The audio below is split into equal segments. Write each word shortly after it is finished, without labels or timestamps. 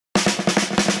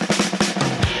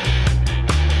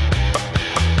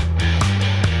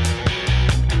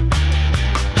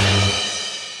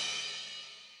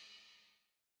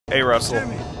Hey, Russell.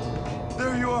 Jimmy,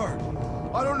 there you are.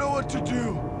 I don't know what to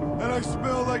do, and I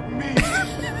smell like meat.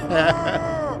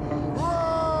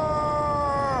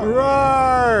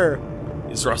 Roar!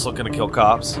 Is Russell gonna kill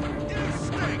cops?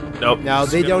 Nope. No,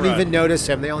 He's they gonna don't run. even notice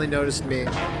him. They only noticed me.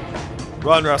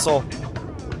 Run, Russell.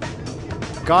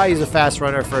 Guy is a fast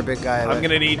runner for a big guy. I'm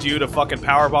gonna need you to fucking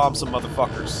powerbomb some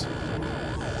motherfuckers.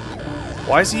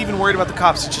 Why is he even worried about the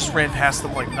cops? He just ran past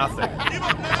them like nothing.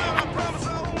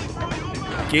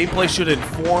 Gameplay should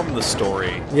inform the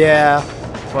story. Yeah,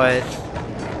 but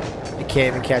you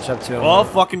can't even catch up to him. Well,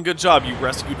 fucking good job. You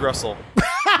rescued Russell.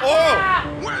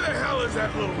 Oh! Where the hell is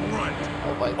that little runt?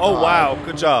 Oh my god. Oh, wow.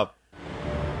 Good job.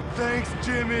 Thanks,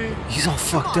 Jimmy. He's all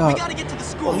fucked We up. gotta get to the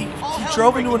school. Well, he All hell's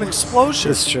drove into breaking an loose.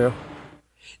 explosion. That's true.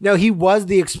 No, he was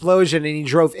the explosion and he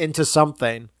drove into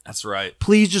something. That's right.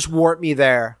 Please just warp me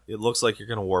there. It looks like you're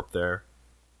gonna warp there.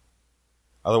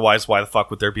 Otherwise, why the fuck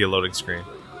would there be a loading screen?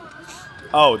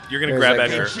 Oh, you're gonna There's grab that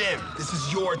Edgar. Jim, this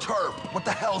is your turf. What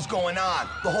the hell's going on?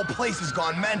 The whole place has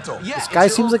gone mental. Yeah, This guy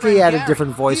it's your seems old like he friend had a Gary.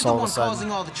 different voice He's the all of a one sudden.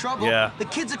 causing all the trouble. Yeah. The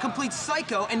kid's a complete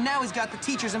psycho, and now he's got the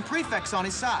teachers and prefects on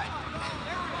his side.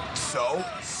 So?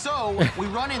 So, we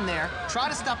run in there, try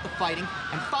to stop the fighting,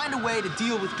 and find a way to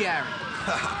deal with Gary.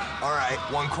 All right,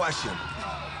 one question.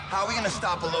 How are we gonna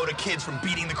stop a load of kids from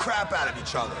beating the crap out of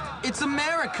each other? It's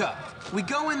America. We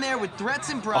go in there with threats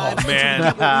and bribes Oh, man.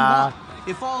 until we get what we want.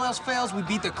 If all else fails, we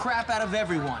beat the crap out of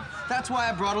everyone. That's why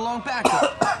I brought along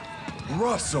backup.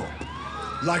 Russell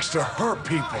likes to hurt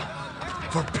people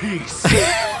for peace.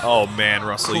 Oh man,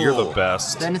 Russell, you're the Cool.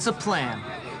 best. Then it's a plan.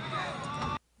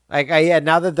 Yeah,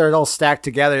 now that they're all stacked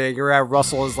together, you're at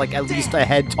Russell is like at least a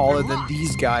head taller than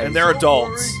these guys. And they're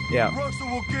adults. Yeah. Russell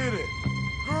will get it.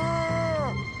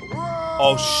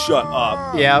 Oh, shut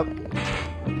up. Yep.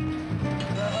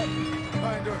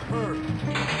 Kinda hurt.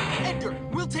 Edgar,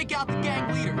 we'll take out the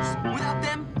gang leaders. Without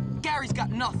them, Gary's got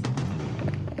nothing.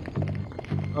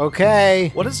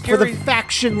 Okay. What is for the Gary-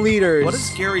 faction leaders? What is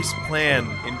Gary's plan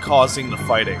in causing the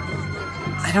fighting?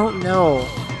 I don't know.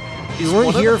 You weren't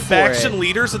One here of the for faction it.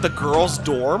 leaders at the girls'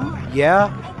 dorm?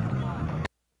 Yeah.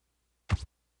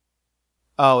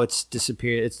 Oh, it's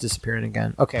disappeared. It's disappearing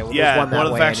again. Okay. Well, Yeah, there's one, one that of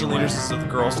the way faction anyway. leaders is at the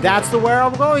girls' dorm. That's the where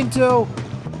I'm going to.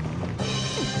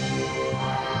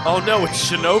 Oh no, it's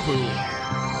Shinobu.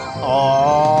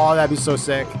 Oh, that'd be so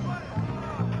sick.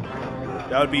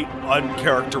 That would be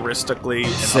uncharacteristically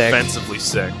and Sick. offensively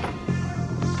sick.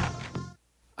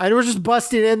 And we're just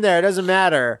busting in there. It doesn't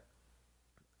matter.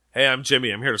 Hey, I'm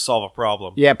Jimmy. I'm here to solve a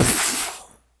problem. Yeah.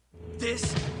 This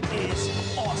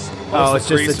is awesome. Oh,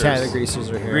 it's it's the just the 10 greasers. the greasers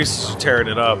are here. Grease is tearing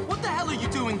it up. What the hell are you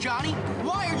doing, Johnny?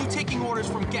 Why are you taking orders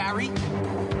from Gary?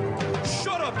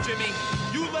 Shut up, Jimmy!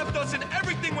 You left us and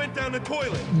everything went down the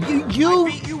toilet. You,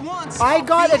 I beat you once. I I'll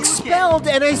got beat you expelled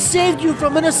and I saved you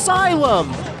from an asylum.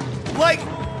 Like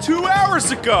 2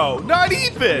 hours ago. Not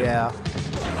even. Yeah.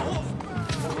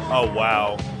 Oh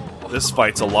wow. This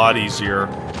fight's a lot easier.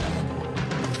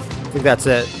 I think that's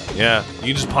it. Yeah, you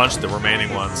can just punch the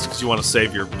remaining ones because you want to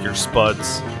save your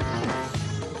spuds.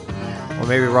 Or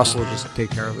maybe Russell will just take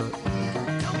care of it.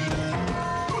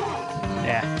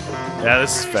 Yeah. Yeah,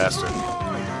 this is faster.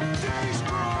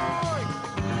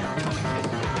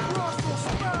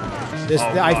 This Oh,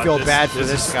 I God, feel bad for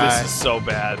this is, guy. This is so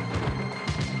bad.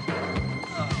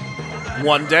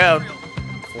 One down.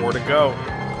 4 to go.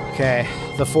 Okay.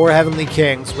 The 4 heavenly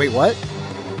kings. Wait, what?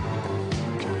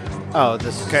 Oh,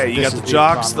 this. Okay, you this got is the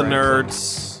jocks, the prom, right?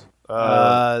 nerds,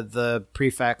 The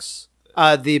prefects.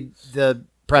 The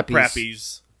preppies.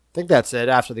 preppies. I think that's it.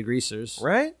 After the greasers,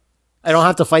 Right? I don't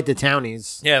have to fight the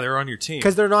townies Yeah, they're on your team.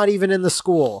 because they're not even in the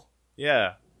school.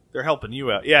 Yeah, they're helping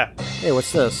you out. Yeah, Hey,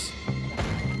 what's this?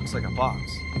 looks like a box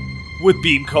with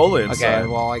beam cola inside. Okay,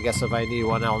 well, I guess if I need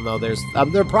one, I'll know there's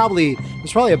probably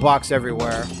a box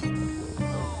everywhere.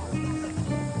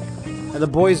 And the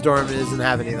boys' dorm doesn't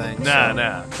have anything. Nah, so.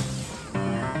 nah.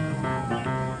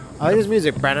 I like this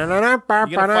music. You gonna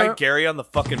fight Gary on the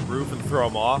fucking roof and throw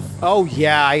him off? Oh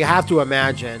yeah, I have to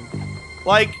imagine.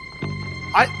 Like,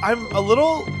 I'm a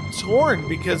little torn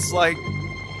because, like,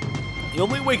 the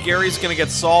only way Gary's gonna get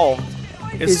solved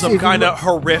is Is some if you kind look- of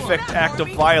horrific act of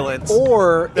violence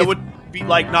Or that if, would be,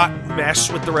 like, not mesh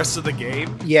with the rest of the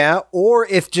game. yeah, or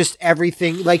if just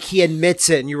everything like he admits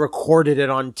it and you recorded it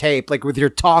on tape, like with your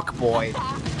talk boy.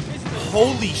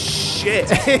 Holy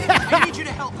shit. I need you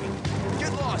to help me.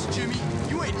 Get lost, Jimmy.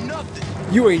 You ain't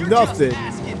nothing. You ain't You're nothing. Just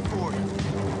asking for it.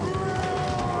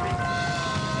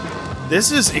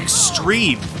 This is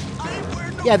extreme.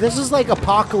 Yeah, this is like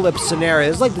apocalypse scenario.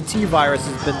 It's like the T-virus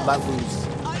has been let loose.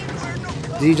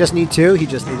 Did he just need 2? He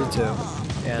just needed 2.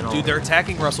 And Dude, they're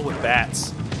attacking Russell with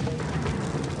bats.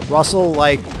 Russell,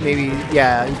 like, maybe,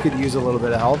 yeah, he could use a little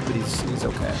bit of help, but he's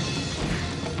okay.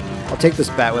 I'll take this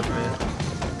bat with me.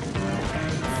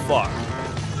 Fuck.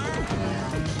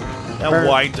 That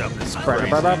wind up is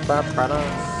crazy.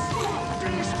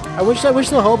 I wish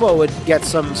the hobo would get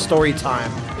some story time.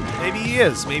 Maybe he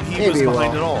is. Maybe he Maybe was he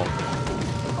behind will. it all.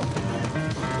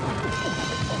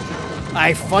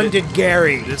 I funded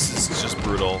Gary. This is just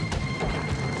brutal.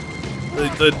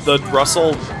 The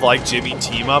Russell like Jimmy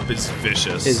team up is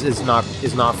vicious. Is not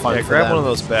fun. Yeah, for grab them. one of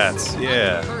those bats.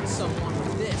 Yeah. Hurt someone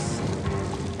with this.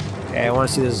 Okay, I want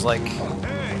to see this. Like,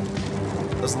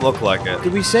 Doesn't look like it.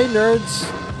 did we say nerds?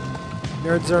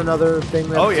 Nerds are another thing.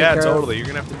 That Oh yeah, take care of? totally. You're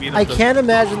gonna have to beat him. I can't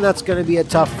imagine that's going to be a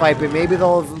tough fight, but maybe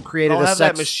they'll have created I'll a have that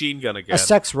sex machine gun again a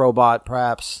sex robot,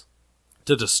 perhaps.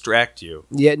 to distract you.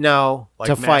 Yeah, no, Like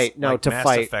to Mass- fight. No, like to Mass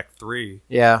fight. Effect 3.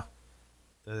 Yeah.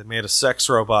 They made a sex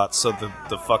robot, so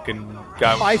the fucking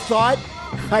guy. I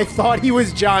thought he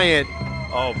was giant.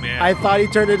 Oh man. I thought he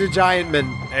turned into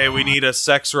Giantman. Hey, we need a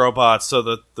sex robot so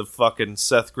that the fucking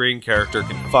Seth Green character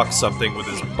can fuck something with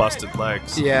his busted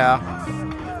legs.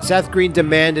 Yeah. Seth Green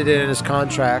demanded it in his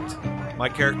contract. My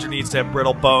character needs to have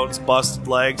brittle bones, busted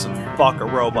legs, and fuck a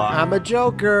robot. I'm a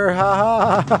Joker.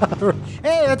 Ha ha.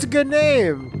 Hey, that's a good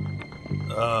name.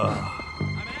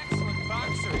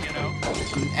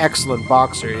 An excellent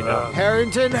boxer, you know.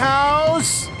 Harrington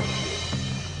House.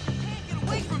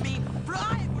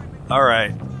 All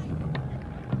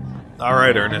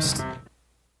right, Ernest.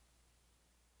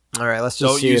 All right, let's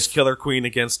just Don't see. use If, Killer Queen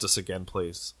against us again,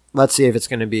 please. let's see if it's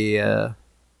going to be.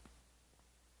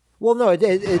 Well, no,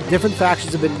 different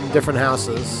factions have been in different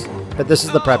houses, but this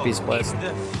is the preppy split.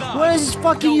 What is this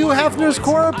fucking Hugh Hefner's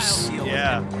corpse?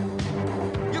 Yeah.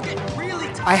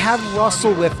 I have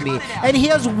Russell with me, and he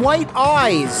has white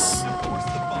eyes.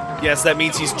 Yes, that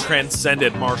means he's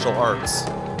transcended martial arts.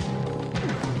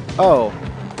 Oh,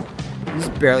 he's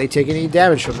barely taking any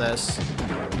damage from this.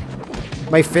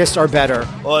 My fists are better.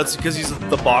 Well, it's because he's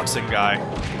the boxing guy.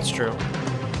 It's true.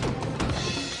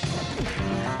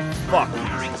 Fuck.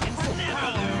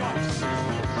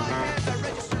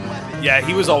 Yeah,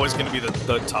 he was always going to be the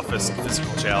toughest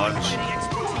physical challenge.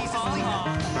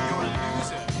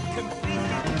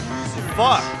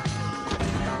 Fuck.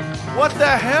 What the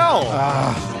hell?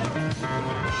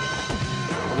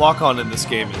 The lock-on in this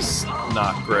game is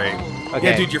not great. Okay.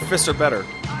 Yeah, dude, your fists are better.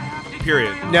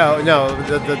 Period. No,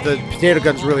 the potato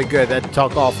gun's really good. That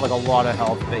took off like a lot of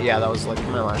health. But yeah, that was like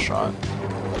my last shot.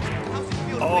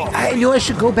 Oh, I know I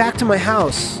should go back to my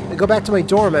house. I go back to my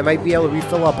dorm. I might be able to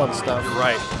refill up on stuff. you're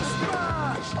right.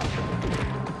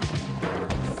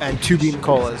 And 2 bean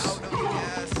colas.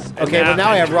 And Okay, but now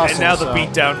I have Russell. And now the so-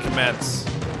 beatdown commence.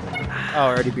 Oh, I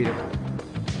already beat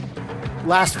him.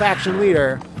 Last faction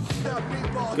leader.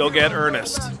 Go get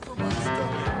Ernest.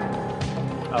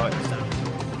 Oh, it's done.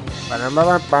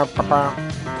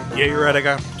 Yeah, you're right.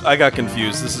 I got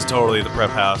confused. This is totally the prep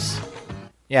house.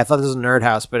 Yeah, I thought this was Nerd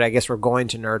House, but I guess we're going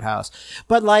to Nerd House.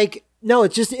 But like, no,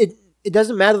 it's just it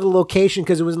doesn't matter the location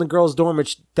because it was in the girls' dorm,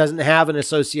 which doesn't have an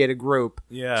associated group.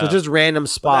 Yeah. So just random But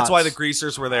spots. that's why the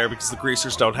greasers were there, because the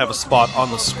greasers don't have a spot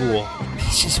on the school.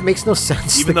 It just makes no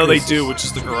sense. Even the though they Greasers. do, which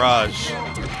is the garage.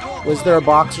 Was there a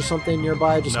box or something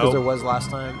nearby? Just because Nope. there was last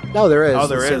time. No, there is. Oh,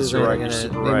 there The is. city's You're right. raining You're in it.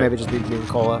 super They right. maybe just be Bean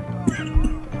Cola.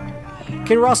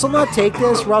 Can Russell not take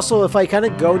this? Russell, if I kind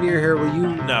of go near here, will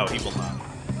you? No, he will not.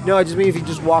 No, I just mean if he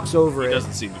just walks over He it.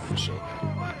 doesn't seem to give a shit.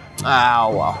 Oh,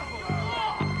 well.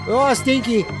 Oh,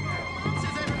 stinky.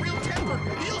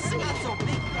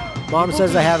 Mom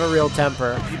says I have a real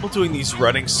temper. People doing these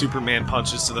running Superman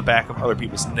punches to the back of other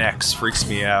people's necks freaks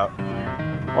me out.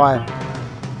 Why?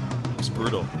 It's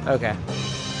brutal. Okay.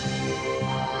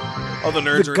 Oh, the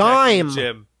nerds The are attacking Gaim. the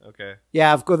gym. Okay.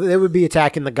 Yeah, of course, they would be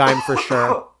attacking the Gaim for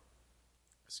sure.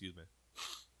 Excuse me.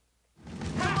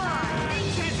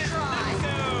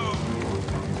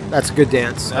 That's a good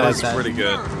dance. I That like is that. pretty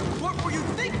good. What were you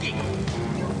thinking?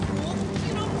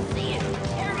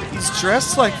 He's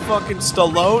dressed like fucking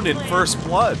Stallone in First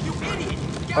Blood.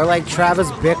 Or like Travis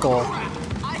Bickle.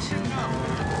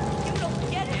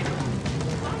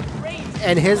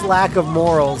 And his lack of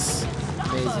morals.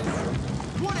 Amazing.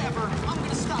 Whatever. I'm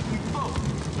gonna stop you both.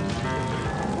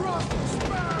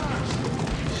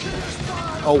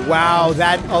 Oh wow,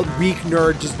 that weak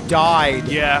nerd just died.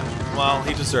 Yeah, well,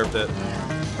 he deserved it.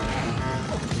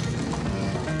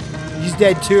 He's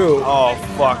dead too. Oh,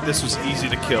 fuck, this was easy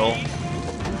to kill.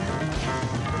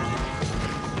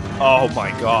 Oh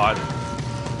my god.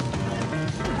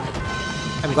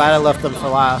 I'm glad I left them for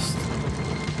last.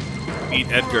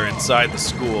 Beat Edgar inside the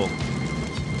school.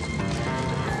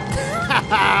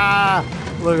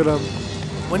 Look at him.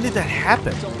 When did that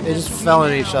happen? They just fell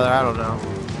on each other. I don't know.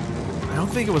 I don't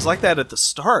think it was like that at the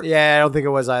start. Yeah, I don't think it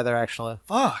was either, actually.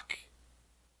 Fuck.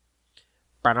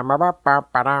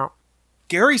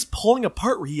 Gary's pulling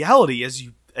apart reality as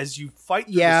you fight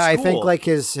through Yeah, the I school. think like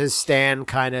his stand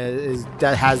kind of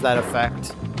has that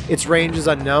effect. Its range is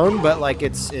unknown, but like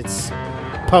its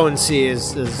potency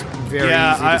is very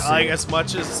yeah, easy to see. I as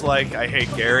much as like I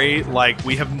hate Gary, like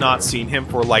we have not seen him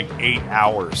for like 8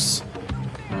 hours.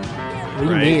 What do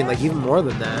you right? mean? Like even more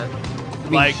than that? You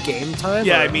mean Like game time?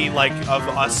 Yeah, or- I mean like of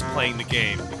us playing the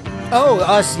game. Oh,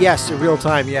 us, yes, in real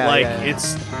time, yeah. like yeah.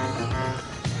 it's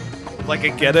like I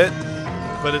get it,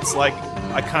 but it's like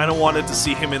I kind of wanted to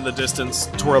see him in the distance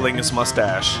twirling his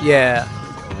mustache. Yeah.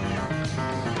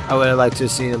 I would have liked to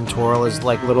see him twirl his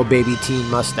like little baby teen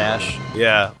mustache.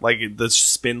 Yeah, like the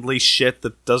spindly shit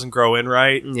that doesn't grow in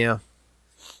right. Yeah.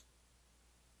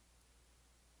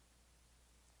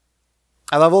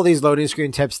 I love all these loading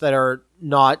screen tips that are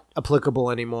not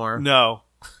applicable anymore. No.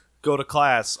 Go to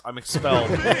class. I'm expelled.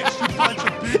 Yeah.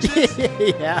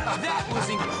 That was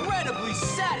incredibly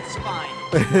satisfying.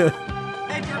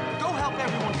 Edgar, go help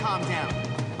everyone calm down.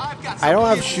 I've got I don't some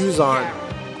have kids shoes to on.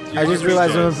 scare. I just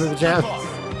realized I'm in pajamas.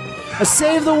 I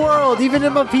saved the world, even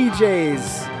in my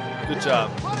PJs. Good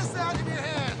job. Put a sound in your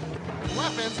head.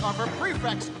 Weapons are for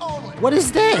prefects only. What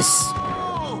is this?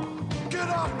 Oh, get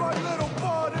off my little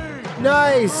body!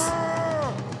 Nice.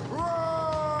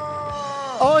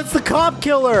 Oh, it's the cop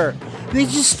killer. They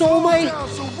just stole my.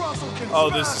 Oh,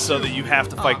 this is so that you have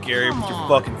to fight Gary with your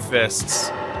fucking fists.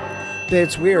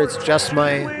 It's weird. It's just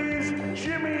my.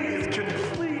 Jimmy is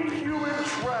complete human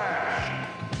trash.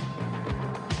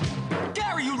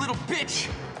 Gary, you little bitch!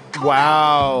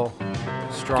 Wow.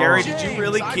 Strong. Gary, did you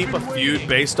really keep a feud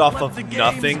based off of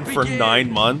nothing for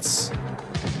 9 months?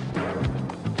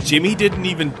 Jimmy didn't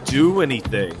even do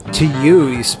anything. To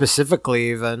you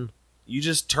specifically, even. You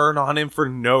just turn on him for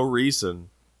no reason.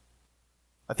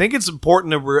 I think it's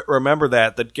important to remember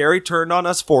that Gary turned on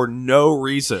us for no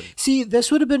reason. See,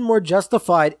 this would have been more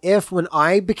justified if, when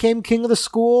I became king of the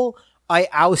school, I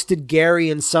ousted Gary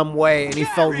in some way and he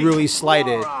felt really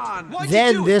slighted. Why'd you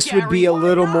Then do it, this would be Gary? a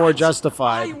little Why more not?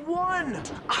 justified. I won!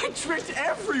 I tricked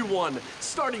everyone,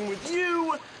 starting with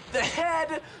you, the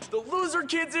head, the loser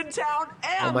kids in town,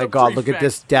 and Oh my the God, look at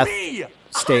this prefects. death Me!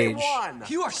 stage. I won!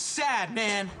 You are sad,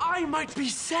 man. I might be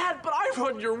sad, but I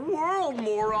run your world,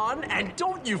 moron, and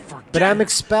don't you forget. But I'm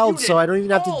expelled, you so did I don't even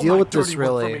have to all deal my with this, dirty work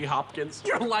really. For me, Hopkins.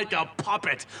 You're like a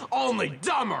puppet, only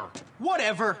dumber.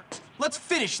 Whatever. Let's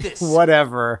finish this.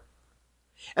 Whatever.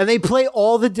 And they play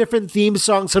all the different theme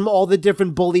songs from all the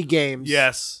different bully games.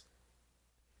 Yes.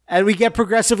 And we get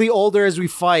progressively older as we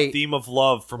fight. Theme of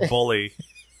love from Bully.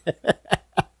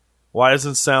 Why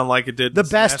doesn't it sound like it did? The in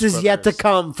best Smash is yet to Brothers?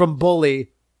 come from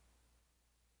Bully.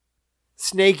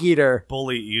 Snake Eater.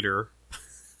 Bully Eater.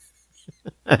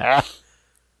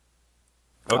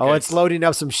 Oh, it's loading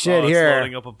up some shit it's here.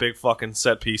 loading up a big fucking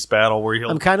set piece battle where he'll.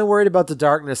 I'm kind of worried about the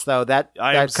darkness, though. That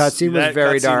cutscene was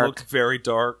very dark. Looked very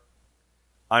dark.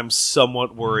 I'm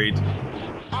somewhat worried.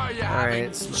 Are you All having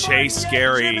right. fun Chase yet,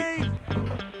 Gary. Jimmy?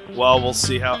 Well, we'll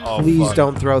see how. Oh, Please fuck.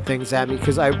 don't throw things at me,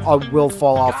 because I will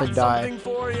fall off Got and die. something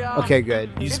for ya. Okay, good.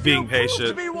 He's If being you prove patient.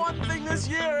 to me one thing this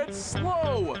year, it's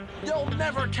slow. You'll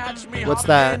never catch me. What's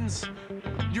that? Hopkins.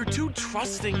 You're too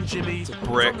trusting, Jimmy. a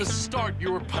brick. From the start,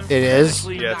 you were It is?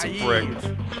 pathetically Yeah, it's a brick.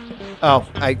 naive. Oh,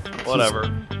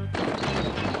 Whatever.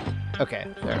 Okay,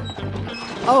 there.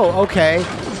 Oh, okay.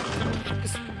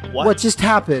 What just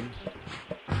happened?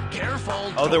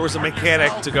 Careful. Oh, there was a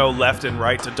mechanic to go left and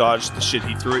right to dodge the shit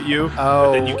he threw at you.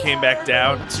 Oh. And then you came back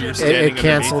down, so you're standing It underneath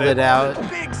canceled it out.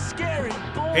 Big scary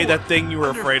bull. Hey, that thing you were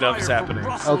Under afraid of is fire from happening.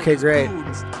 Russell Okay, and his great.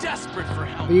 goons, desperate for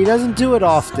help. But he doesn't do it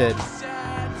often.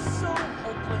 Sad, so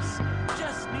hopeless,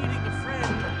 just needing a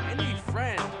friend. Any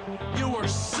friend. You were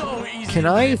so easy. Can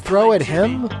to I throw manipulate, at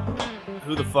him? Jimmy.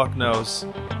 Who the fuck knows?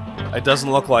 It doesn't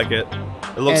look like it.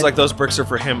 It looks And- like those bricks are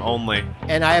for him only.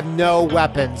 And I have no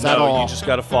weapons at No, all. you just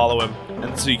gotta follow him,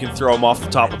 and so you can throw him off the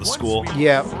top of the school. Once we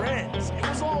Yeah. were friends, it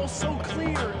was all so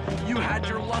clear. You had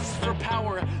your lust for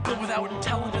power, but without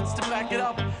intelligence to back it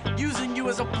up. Using you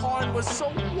as a pawn was so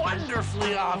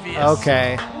wonderfully obvious.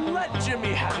 Okay. Let Jimmy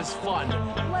have his fun.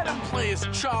 Let him play his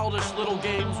childish little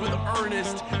games with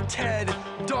Ernest, Ted,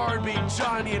 Darby,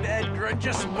 Johnny, and Edgar, and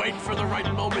just wait for the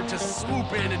right moment to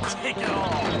swoop in and take it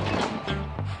all.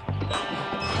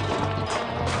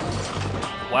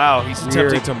 Wow, he's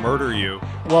attempting Weird. to murder you.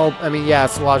 Well, I mean, yeah,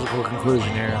 it's a logical conclusion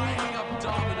here. Lining up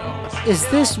dominoes. Is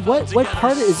this what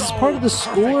part is this part of the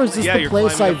school, or is this Yeah, the you're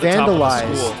place I climbing up the top of the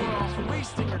vandalized? school.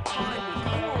 Wasting your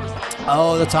time with wars.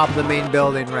 Oh, the top of the main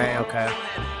building, right? Okay.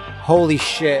 Holy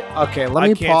shit. Okay, let I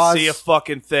me can't pause. see a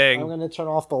fucking I'm thing. gonna turn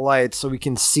off the lights so we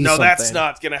can see No, something. that's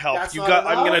not gonna help. That's You not got.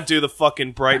 I'm enough? gonna do the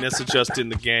fucking brightness adjust in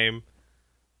the game.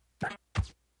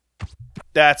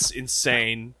 That's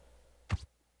insane.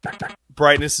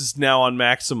 Brightness is now on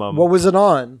maximum. What was it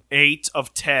on? 8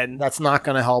 of 10. That's not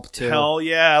gonna help too. Hell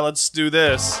yeah, let's do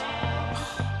this.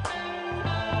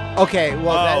 Okay,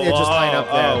 well, it just lined up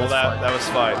there. well, That's fine. that was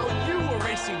fine. You were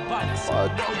racing bikes. No,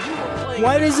 you were playing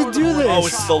Why does it do this? Oh,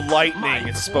 it's the lightning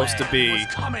it's supposed to be.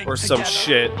 Or some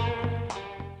shit.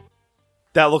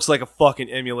 That looks like a fucking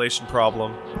emulation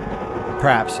problem.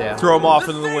 Perhaps, yeah. Throw him off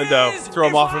into the window. Throw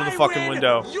him off into the fucking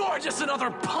window. You're just another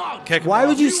punk. Kick him Why off.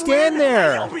 would you stand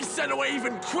there? You'll be sent away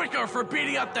even quicker for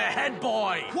beating up the head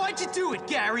boy. Why'd you do it,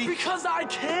 Gary? Because I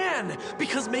can.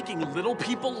 Because making little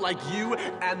people like you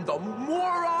and the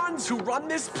morons who run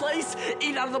this place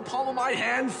eat out of the palm of my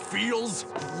hand feels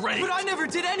great. But I never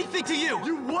did anything to you.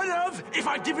 You would have if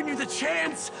I'd given you the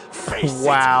chance. Face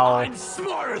Wow. it, I'm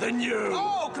smarter than you.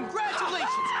 Oh, congratulations.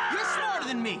 You're smarter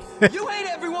than me. You hate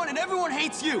everyone and everyone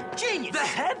hates you. Genius. The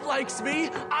head likes me.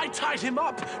 I tied him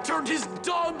up, turned his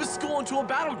dumb school into a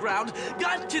battleground,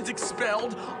 got kids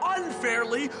expelled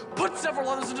unfairly, put several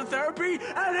others into therapy,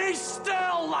 and he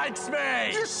still likes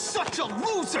me. You're such a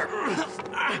loser.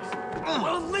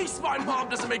 Well, at least my mom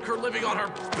doesn't make her living on her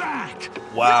back.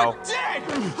 Wow. You're dead.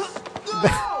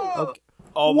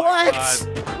 Oh my What?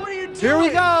 god. What are you doing? Here we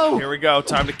go. Here we go.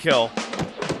 Time to kill.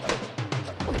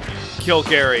 Kill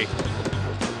Gary.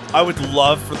 I would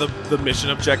love for the mission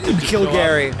objective to Kill show up,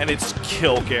 Gary. and it's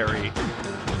kill Gary.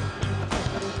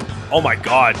 Oh my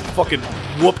god. Fucking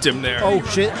whooped him there. Oh,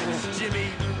 shit. Jimmy.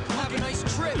 Have a nice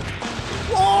trip.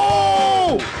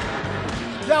 Oh!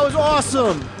 That was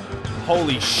awesome.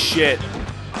 Holy shit.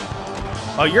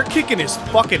 Oh, you're kicking his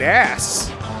fucking ass.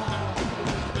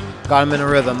 Got him in a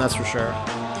rhythm, that's for sure.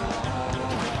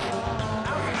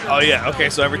 Oh yeah, okay,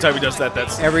 so every time he does that,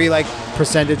 that's... Every, like,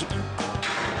 percentage.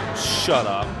 Shut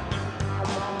up.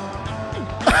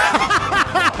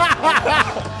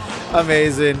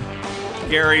 Amazing.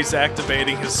 Gary's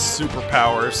activating his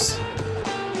superpowers.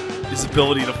 His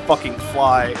ability to fucking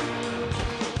fly.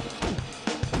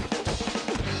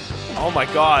 Oh my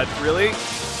god, really?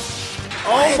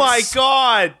 Oh my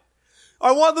god!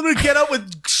 I want them to get up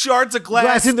with shards of glass,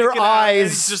 Glass in their sticking out, and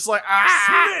eyes. It's just like,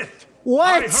 ah! Smith!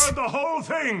 What? I heard the whole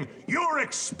thing. You're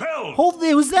expelled. Hold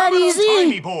it was that Coming on, Tiny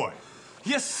easy. boy.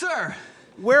 Yes, sir.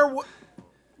 Where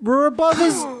We're above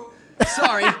his.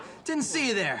 Sorry, didn't see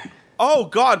you there. Oh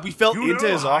god, we fell You into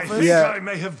know, his I office? think Yeah. I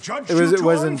may have judged It you too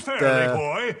wasn't, unfairly,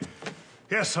 boy.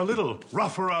 Yes, a little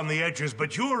rougher on the edges,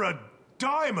 but you're a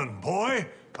diamond, boy.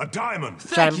 A diamond.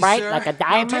 Thank you, sir.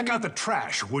 Now take out the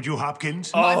trash, would you,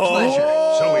 Hopkins? My pleasure.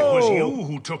 So it was you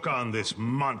who took on this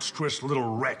monstrous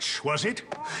little wretch, was it?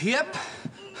 Yep.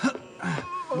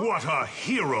 What a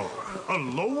hero. A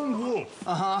lone wolf.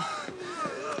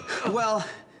 Well,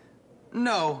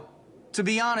 no. To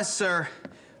be honest, sir,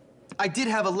 I did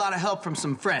have a lot of help from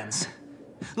some friends.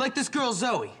 Like this girl,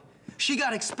 Zoe. She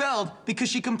got expelled because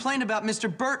she complained about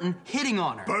Mr. Burton hitting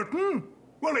on her. Burton?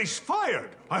 Well, he's fired.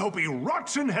 I hope he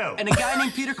rots in hell. And a guy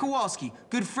named Peter Kowalski,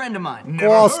 good friend of mine. Never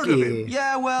heard of Kowalski. him.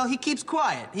 Yeah, well, he keeps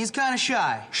quiet. He's kind of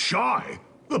shy. Shy?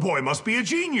 The boy must be a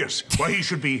genius. Why, he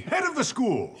should be head of the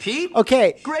school. Pete?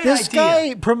 Okay, Great this idea.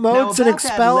 guy promotes Now, and about that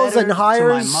expels and letter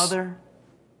hires. To my mother.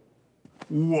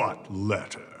 What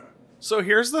letter? So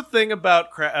here's the thing about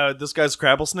this guy's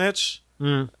Crabble Snitch.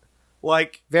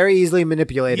 Like, Very easily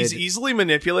manipulated. he's easily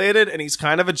manipulated, and he's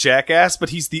kind of a jackass, but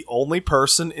he's the only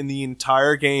person in the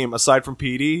entire game, aside from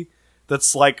Petey,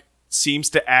 that's, like, seems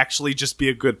to actually just be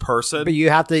a good person. But you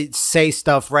have to say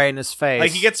stuff right in his face.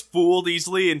 Like, he gets fooled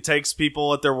easily and takes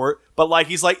people at their word. But, like,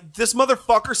 he's like, this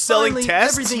motherfucker's selling Finally,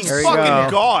 tests? everything's He's There you fucking go.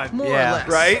 gone. More Yeah. or less.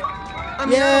 Right? I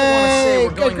mean, I don't want to say Yay,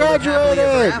 we're going to live happily graduated.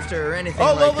 ever after or anything Oh,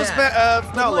 like Lola's that.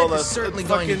 not But life Lola. is certainly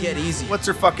going to Fucking- get easier. What's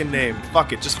her fucking name?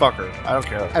 Fuck it, just fuck her. I don't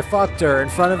care. I fucked her in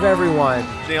front of everyone.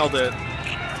 Nailed it.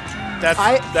 That's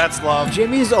that's love.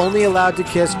 Jimmy's only allowed to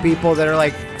kiss people that are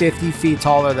like 50 feet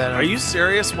taller than him. Are you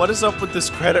serious? What is up with this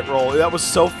credit roll? That was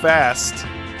so fast.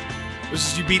 It was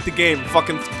just you beat the game.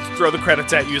 Fucking throw the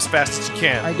credits at you as fast as you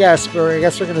can. I guess, but I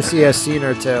guess we're gonna see a scene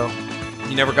or two.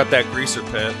 You never got that greaser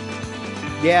pit.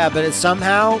 Yeah, but it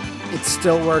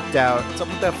still worked out. What's up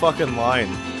with that fucking line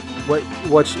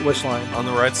Which line? on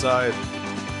the right side?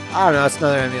 I don't know. It's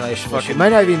another emulation. Issue. Fucking- It might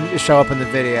not even show up in the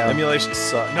video. Emulation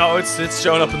sucks. No, it's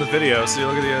showing up in the video. See,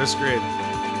 look at the other screen.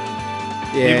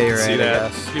 yeah, People you're can see right. I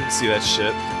that. guess. People can see that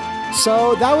shit.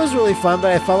 So that was really fun,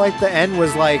 but I felt like the end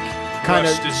was like kind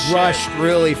Rushed as of shit. rushed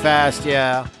really fast.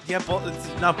 Yeah. Yeah,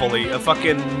 it's not bully. A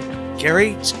fucking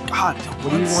Gary. God, What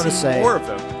do you let's wanna see say? More of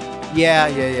him.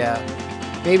 Yeah.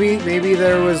 Maybe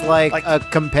there was like a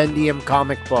compendium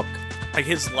comic book. Like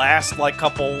his last like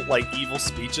couple like evil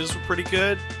speeches were pretty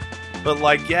good, but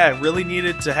like yeah, it really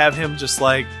needed to have him just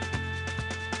like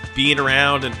being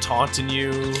around and taunting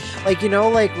you. Like,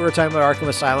 like we were talking about Arkham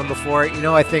Asylum before.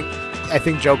 I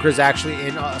think Joker's actually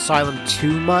in Asylum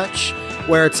too much,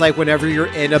 where it's like whenever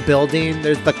you're in a building,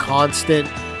 there's the constant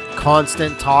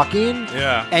talking.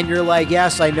 Yeah. And you're like,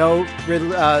 yes, I know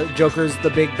Joker's the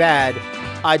big bad.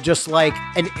 Just like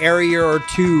an area or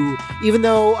two, even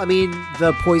though, I mean,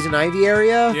 the Poison Ivy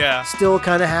area still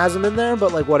kind of has him in there,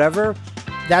 but like whatever.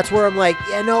 That's where I'm like,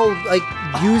 like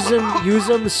use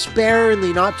him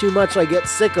sparingly, not too much, so I get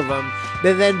sick of him.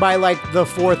 But then by like the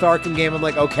fourth Arkham game, I'm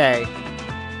like, okay,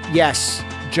 yes,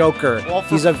 Joker. Well,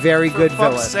 he's a very good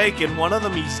villain. For fuck's sake, in one of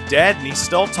them he's dead and he's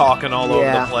still talking all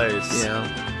over the place.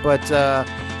 Yeah, but I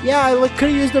could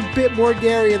have used a bit more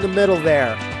Gary in the middle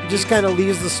there. He just kind of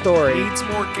leaves the story. Needs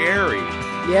more Gary.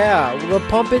 Yeah, we're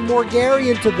pumping more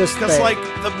Gary into this thing. Because, like,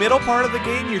 the middle part of the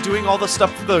game, you're doing all the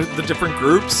stuff for the different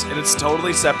groups, and it's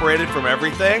totally separated from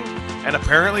everything. And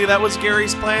apparently that was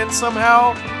Gary's plan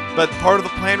somehow, but part of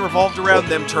the plan revolved around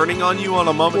them turning on you on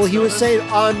a moment's Well, he was saying,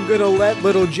 I'm gonna let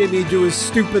little Jimmy do his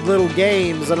stupid little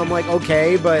games, and I'm like,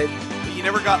 okay, but... You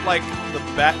never got, like,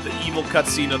 the evil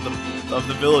cutscene of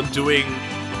the villain doing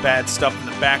bad stuff in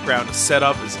the background to set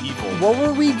up as evil. What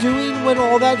were we doing when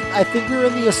all that... I think we were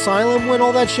in the asylum when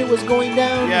all that shit was going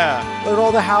down? Yeah. When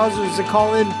all the houses they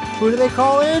call in... Who do they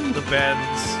call in? The Bens,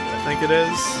 I think it is.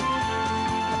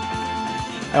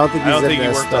 I don't think he's in this, he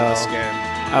worked on this game.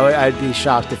 I'd be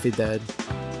shocked if he did.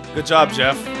 Good job,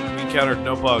 Jeff. We encountered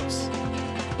no bugs.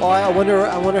 Well, I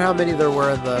wonder how many there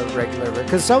were in the regular...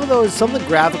 Because some of the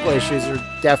graphical issues are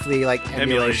definitely like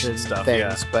emulation stuff,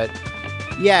 things, but...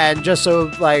 Yeah, and just so,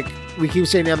 like, we keep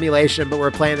saying emulation, but we're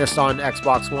playing this on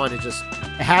Xbox One. It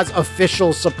has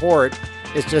official support.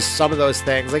 It's just some of those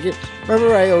things. Like,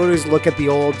 remember I always look at the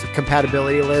old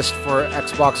compatibility list for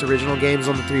Xbox original games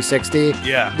on the 360?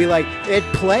 Yeah. Be like, it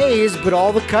plays, but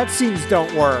all the cutscenes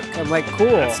don't work. I'm like, cool.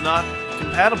 It's not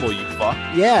compatible, you fuck.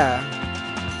 Yeah.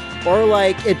 Or,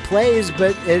 like, it plays,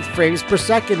 but its frames per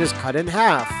second is cut in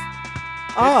half.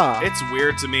 It's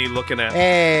weird to me looking at...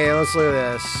 Hey, let's look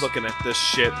at this. Looking at this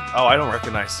shit. Oh, I don't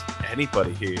recognize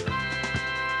anybody here.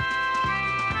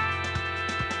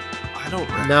 I don't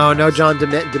recognize... No John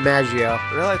DiMaggio.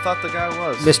 Really? I thought the guy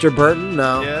was. Mr. Burton?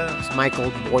 No. Yeah. It's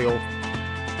Michael Boyle.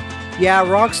 Yeah,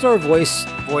 Rockstar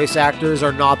voice actors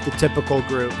are not the typical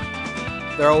group.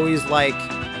 They're always, like,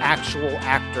 actual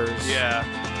actors. Yeah.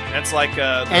 It's like...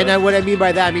 what I mean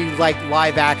by that, I mean, like,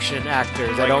 live-action actors.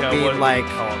 Like, I don't mean, like...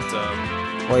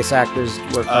 voice actors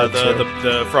work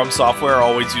the From Software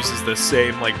always uses the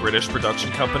same like British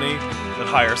production company that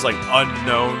hires like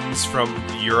unknowns from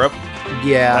Europe.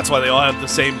 Yeah, that's why they all have the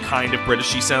same kind of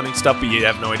Britishy sounding stuff, but you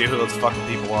have no idea who those fucking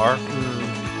people are.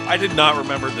 I did not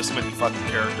remember this many fucking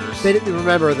characters. They didn't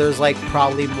remember. There's like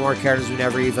probably more characters we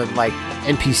never even like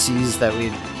NPCs that we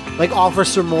like.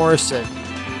 Officer Morrison.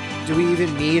 Do we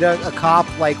even need a cop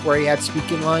like where he had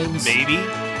speaking lines? Maybe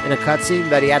in a cutscene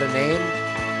that he had a name.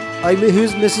 I mean,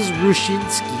 who's Mrs.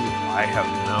 Rushinsky? I have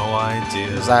no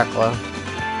idea. Exactly.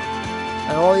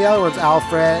 And all the other ones,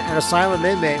 Alfred and Asylum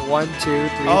Inmate 1, 2, 3, 4,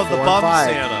 Oh, the Bum 5.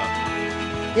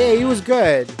 Santa. Yeah, he was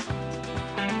good.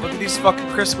 Look at these fucking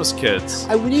Christmas kids.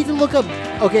 We need to look up...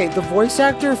 Okay, the voice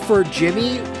actor for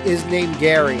Jimmy is named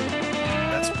Gary.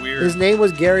 That's weird. His name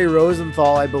was Gary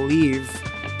Rosenthal, I believe.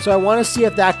 So I want to see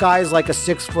if that guy is like a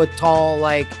 6-foot-tall,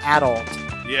 like, adult.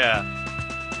 Yeah.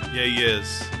 Yeah, he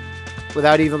is.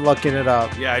 Without even looking it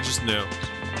up. Yeah, I just knew.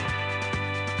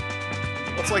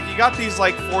 It's like you got these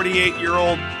like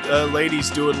 48-year-old ladies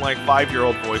doing like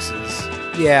 5-year-old voices.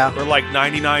 Yeah. Or like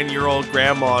 99-year-old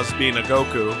grandmas being a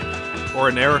Goku, or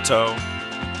a Naruto,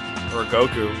 or a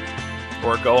Goku,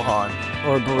 or a Gohan,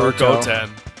 or or a Goten.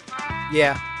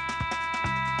 Yeah.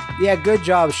 Yeah, good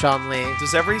job, Sean Lee.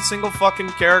 Does every single fucking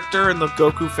character in the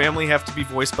Goku family have to be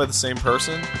voiced by the same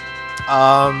person?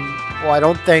 Well, I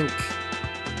don't think...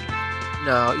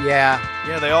 No, yeah.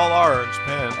 Yeah, they all are in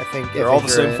Japan. I think they're all the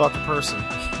same fucking person.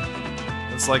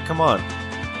 It's like, come on.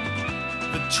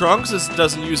 The Trunks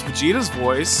doesn't use Vegeta's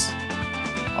voice.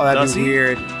 Oh, that'd be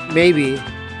weird. Maybe.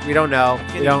 We don't know.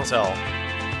 We don't tell.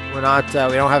 We're not.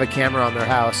 We don't have a camera on their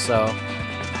house, so.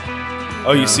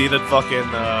 Oh, you see that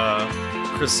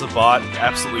fucking Chris Sabat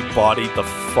absolutely bodied the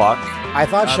fuck. I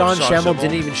thought Sean Schemmel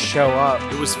didn't even show up.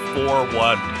 It was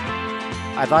 4-1.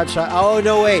 I thought oh,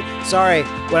 no, wait. Sorry.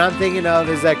 What I'm thinking of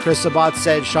is that Chris Sabat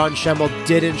said Sean Schemmel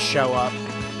didn't show up.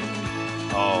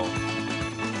 Oh.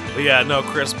 But yeah, no,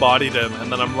 Chris bodied him,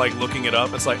 and then I'm like looking it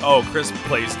up. It's like, oh, Chris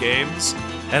plays games.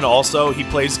 And also, he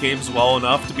plays games well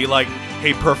enough to be like,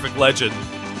 hey, Perfect Legend,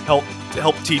 help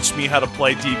teach me how to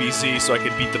play DBZ so I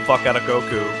can beat the fuck out of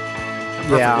Goku. And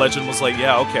Perfect Legend was like,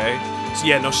 yeah, okay. So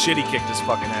yeah, no shit, he kicked his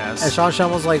fucking ass. And Shan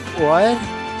Shan was like, what?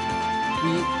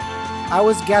 I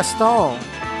was Gaston.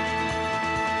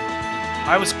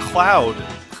 I was Cloud.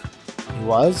 He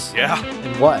was? Yeah.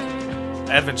 And what?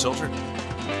 Advent Children.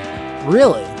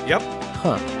 Really? Yep.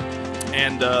 Huh.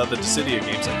 And the Dissidia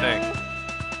games, I think.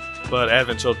 But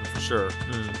Advent Children for sure.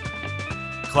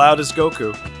 Cloud is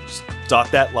Goku. Just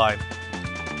dot that line.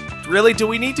 Really? Do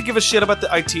we need to give a shit about the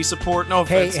IT support? No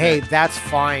offense. Hey, that's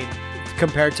fine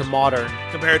compared to modern.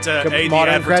 Compared to modern the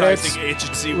advertising credits,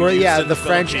 agency or used in the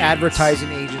French Philippines.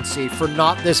 advertising agency for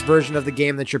not this version of the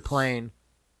game that you're playing.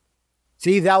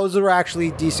 See, those were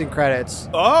actually decent credits.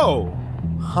 Oh.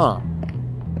 Huh.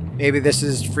 Maybe this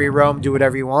is free roam, do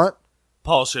whatever you want.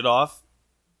 Polish it off.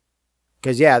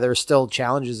 Because, yeah, there's still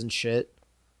challenges and shit.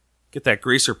 Get that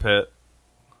greaser pit.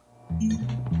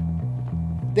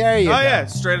 There you go. Oh, yeah.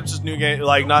 Straight up just new game.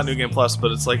 Like, not new game plus,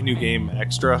 but it's like new game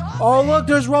extra. Oh, look,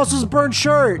 there's Russell's burnt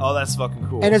shirt. Oh, that's fucking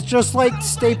cool. And it's just, like,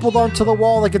 stapled onto the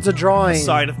wall like it's a drawing.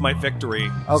 Sign of my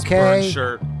victory. Okay. Burnt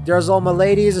shirt. There's all my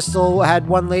ladies. I still had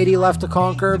one lady left to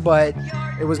conquer, but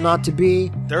it was not to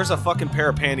be. There's a fucking pair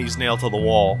of panties nailed to the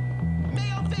wall.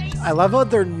 I love how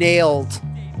they're nailed.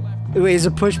 Wait, is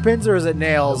it push pins or is it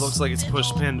nails? It looks like it's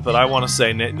push pinned, but I want to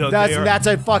say no. That's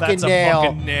a fucking that's nail. A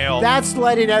fucking nail. That's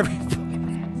letting every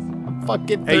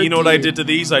fucking. 13. Hey, you know what I did to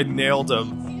these? I nailed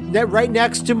them. Right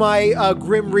next to my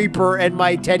Grim Reaper and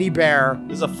my teddy bear.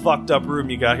 This is a fucked up room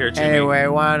you got here, Jimmy. Anyway,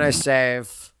 why don't I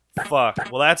save? Fuck.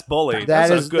 Well, that's Bully.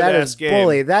 That's a good ass game.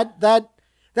 Bully. That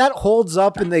holds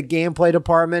up in the gameplay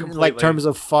department, in like terms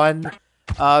of fun.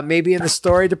 Maybe in the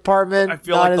story department. I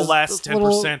feel like the last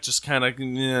 10% just kind of,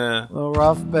 a little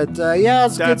rough, but yeah,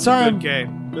 it's a good time. That's a good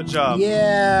game. Good job.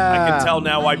 Yeah. I can tell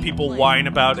now why people whine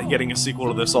about getting a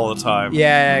sequel to this all the time.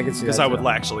 Yeah, I can see that. Because I would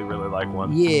actually really like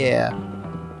one. Yeah.